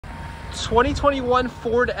2021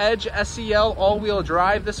 Ford Edge SEL all-wheel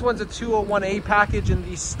drive. This one's a 201A package in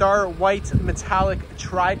the star white metallic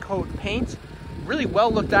tri-coat paint. Really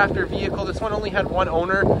well looked after vehicle. This one only had one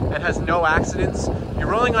owner and has no accidents. You're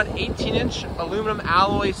rolling on 18-inch aluminum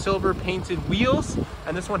alloy silver painted wheels,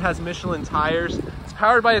 and this one has Michelin tires. It's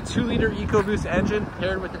powered by a 2-liter EcoBoost engine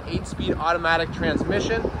paired with an 8-speed automatic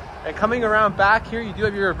transmission. And coming around back here, you do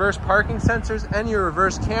have your reverse parking sensors and your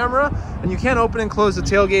reverse camera, and you can open and close the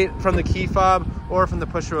tailgate from the key fob or from the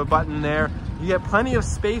push of a button there. You get plenty of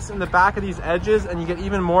space in the back of these edges, and you get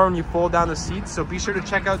even more when you fold down the seats, so be sure to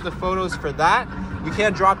check out the photos for that. You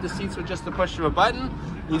can drop the seats with just the push of a button.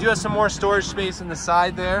 You do have some more storage space in the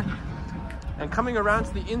side there. And coming around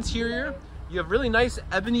to the interior, you have really nice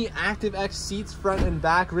ebony ActiveX seats front and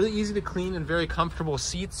back, really easy to clean and very comfortable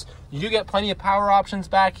seats. You do get plenty of power options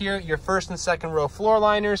back here, your first and second row floor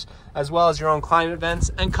liners, as well as your own climate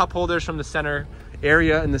vents and cup holders from the center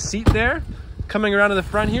area in the seat there. Coming around to the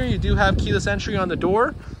front here, you do have keyless entry on the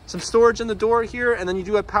door, some storage in the door here, and then you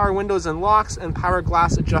do have power windows and locks and power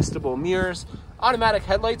glass adjustable mirrors, automatic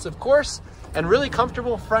headlights, of course, and really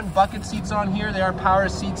comfortable front bucket seats on here. They are power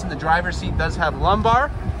seats, and the driver's seat does have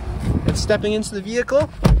lumbar. And stepping into the vehicle,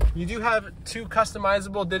 you do have two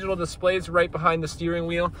customizable digital displays right behind the steering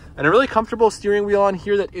wheel, and a really comfortable steering wheel on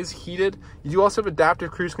here that is heated. You do also have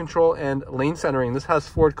adaptive cruise control and lane centering. This has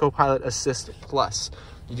Ford Copilot Assist Plus.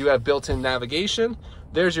 You do have built-in navigation.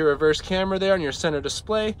 There's your reverse camera there on your center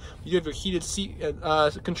display. You do have your heated seat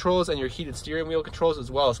controls and your heated steering wheel controls,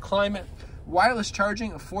 as well as climate. Wireless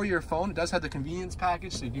charging for your phone. It does have the convenience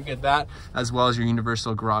package, so you do get that, as well as your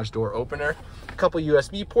universal garage door opener. A couple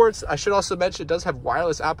USB ports. I should also mention it does have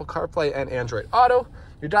wireless Apple CarPlay and Android Auto.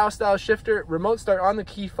 Your dial style shifter, remote start on the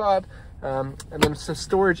key fob, and then some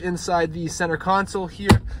storage inside the center console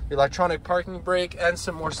here, your electronic parking brake, and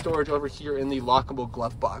some more storage over here in the lockable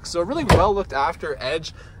glove box. So a really well looked after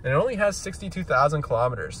Edge, and it only has 62,000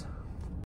 kilometers.